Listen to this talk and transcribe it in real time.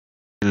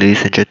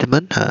Ladies and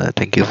gentlemen,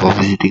 thank you for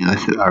visiting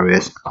us at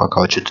RAS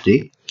Aquaculture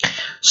today.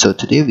 So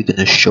today we're going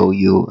to show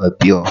you a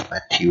bill of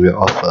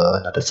material of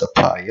another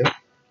supplier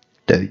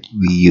that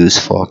we use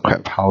for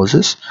crab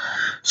houses.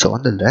 So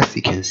on the left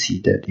you can see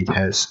that it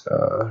has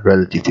a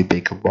relatively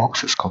bigger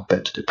box as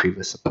compared to the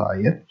previous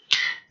supplier,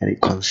 and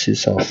it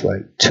consists of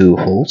like two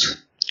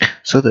holes.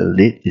 So the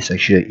lid is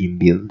actually an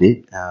inbuilt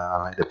lid,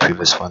 unlike the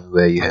previous one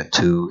where you had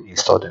to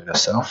install them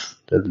yourself.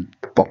 The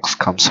box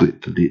comes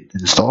with the lid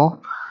installed,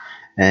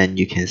 and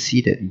you can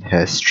see that it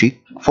has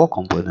four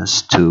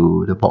components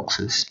to the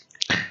boxes.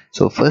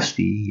 So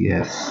firstly, you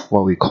have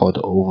what we call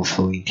the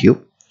overflowing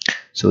tube.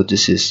 So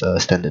this is a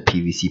standard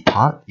PVC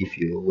part. If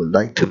you would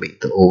like to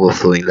make the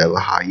overflowing level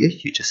higher,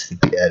 you just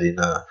simply add in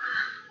a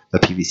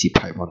PVC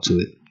pipe onto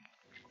it.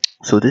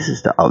 So this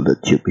is the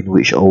outlet tube in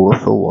which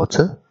overflow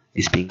water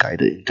is being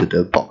guided into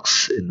the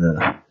box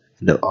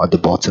at the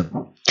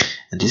bottom,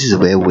 and this is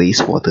where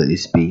wastewater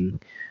is being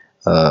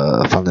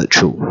funneled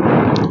through.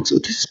 So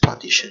this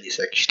partition is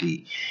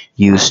actually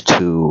used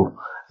to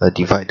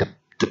divide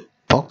the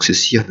box you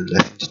see on the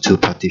left into two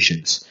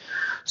partitions.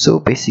 So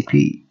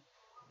basically,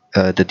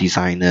 the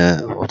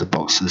designer of the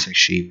boxes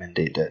actually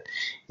mandate that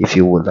if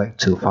you would like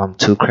to farm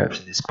two crabs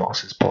in this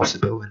box, it's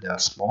possible when they are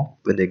small.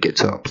 When they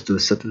get up to a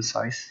certain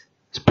size,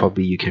 it's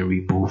probably you can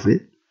remove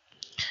it,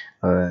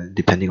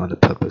 depending on the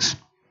purpose.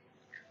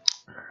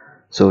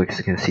 So as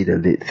you can see, the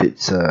lid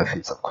fits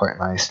up quite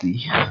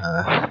nicely,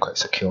 quite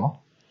secure.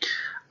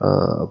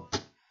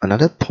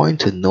 Another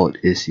point to note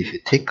is if you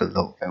take a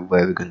look at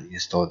where we're going to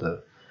install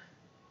the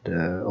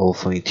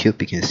overflowing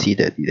tube, you can see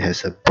that it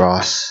has a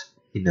brass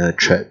inner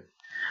thread.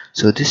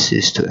 So this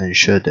is to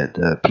ensure that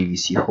the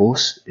PVC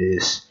hose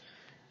is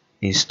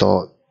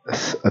installed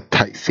a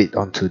tight fit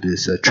onto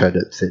this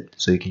threaded fit.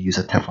 So you can use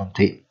a Teflon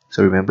tape.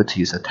 So remember to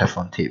use a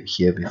Teflon tape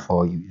here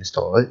before you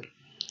install it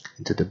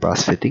into the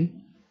brass fitting.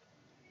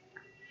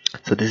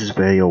 So this is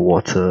where your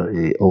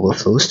water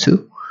overflows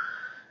to,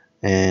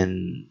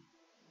 and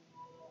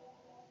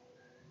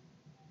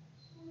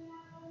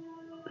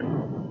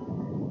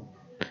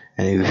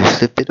if you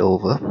flip it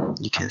over,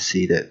 you can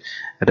see that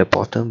at the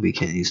bottom we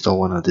can install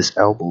one of these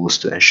elbows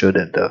to ensure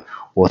that the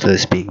water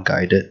is being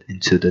guided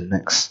into the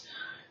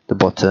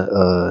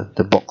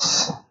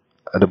box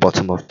at the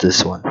bottom of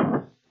this one.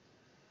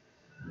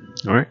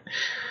 Alright,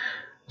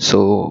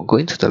 so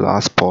going to the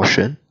last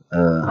portion,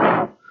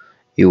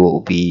 it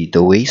will be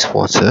the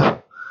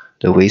wastewater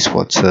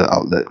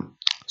outlet.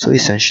 So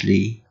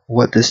essentially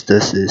what this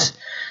does is,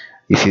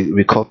 if you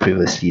recall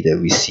previously that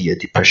we see a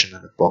depression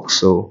in the box,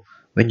 so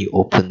when you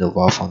open the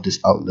valve on this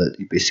outlet,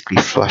 it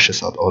basically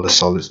flushes out all the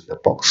solids in the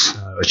box,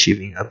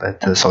 achieving a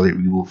better solid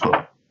removal.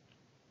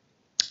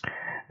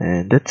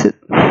 And that's it.